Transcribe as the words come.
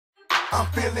I'm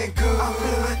feeling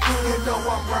good, you know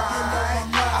I'm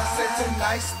right. I said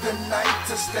tonight's the night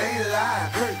to stay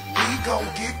alive. We gon'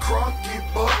 get crunk, get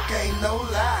buck, ain't no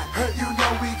lie. You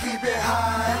know we keep it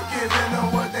high, giving them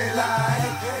what they like,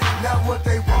 not what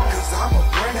they want. Cause I'm a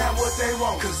bring out what they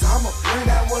want. Cause I'm a bring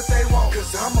out what they want.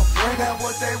 Cause I'm a bring out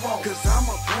what they want. Cause I'm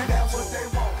a bring out what they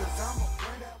want. Cause I'm a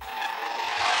bring out.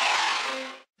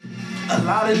 A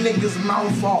lot of niggas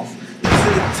mouth off. To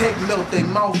the tech melt they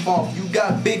mouth off. You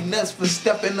got big nuts for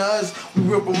stepping to us, we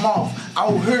rip them off.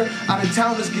 Out here, out of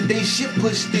towners get they shit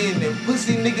pushed in, and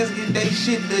pussy niggas get they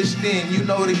shit pushed in. You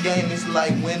know the game is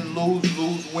like win,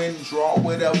 lose, win, draw,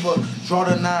 whatever. Draw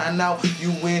the 9 out,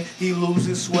 you win, he lose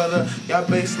his sweater. Y'all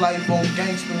base life on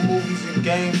gangster movies and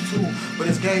games too, but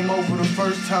it's game over the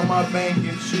first time I bang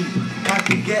at you. Cock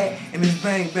the gat and it's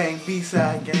bang bang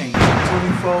B-side gang.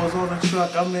 24s on the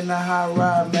truck, I'm in the high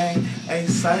ride, man. Hey,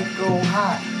 psycho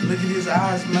hot, look at his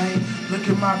eyes, man. Look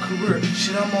at my career,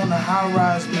 shit, I'm on the high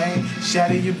rise, man.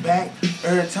 Shatter your back,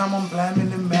 every time I'm blaming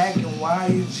the Mac and why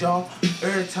is y'all.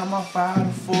 Every time I fire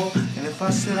the 4, and if I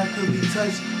said I could be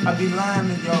touched, I'd be lying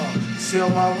to y'all. Sell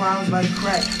my rhymes like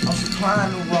crack, I'm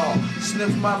supplying the raw.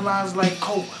 Sniff my lines like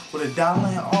coke with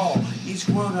 $1 in all. Each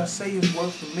word I say is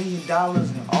worth $1 million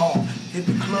in all. Hit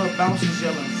the club, bouncers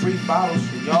yelling free bottles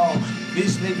for y'all.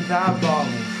 Bitch niggas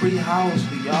eyeballing, free house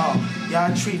for y'all.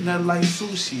 Y'all treat nothing like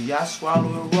sushi, y'all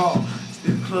swallow it raw.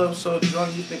 This club so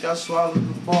drunk you think I swallowed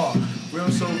the bar.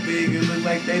 Rim so big it look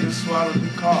like they just swallowed the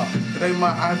car. It ain't my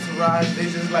entourage, they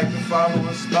just like to follow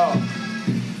a star.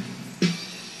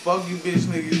 Fuck you bitch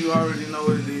niggas, you already know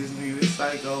what it is, nigga. This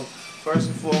psycho. First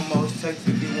and foremost, take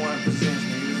 51%,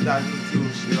 nigga. This Dr.Fuel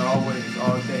shit always,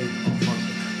 all day,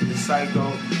 motherfucker. This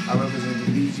psycho, I represent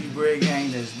the BG Bread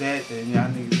Gang, that's that, and y'all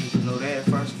niggas need to know that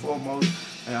first and foremost.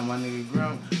 I got my nigga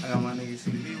Grim, I got my nigga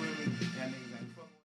CB with me, y'all niggas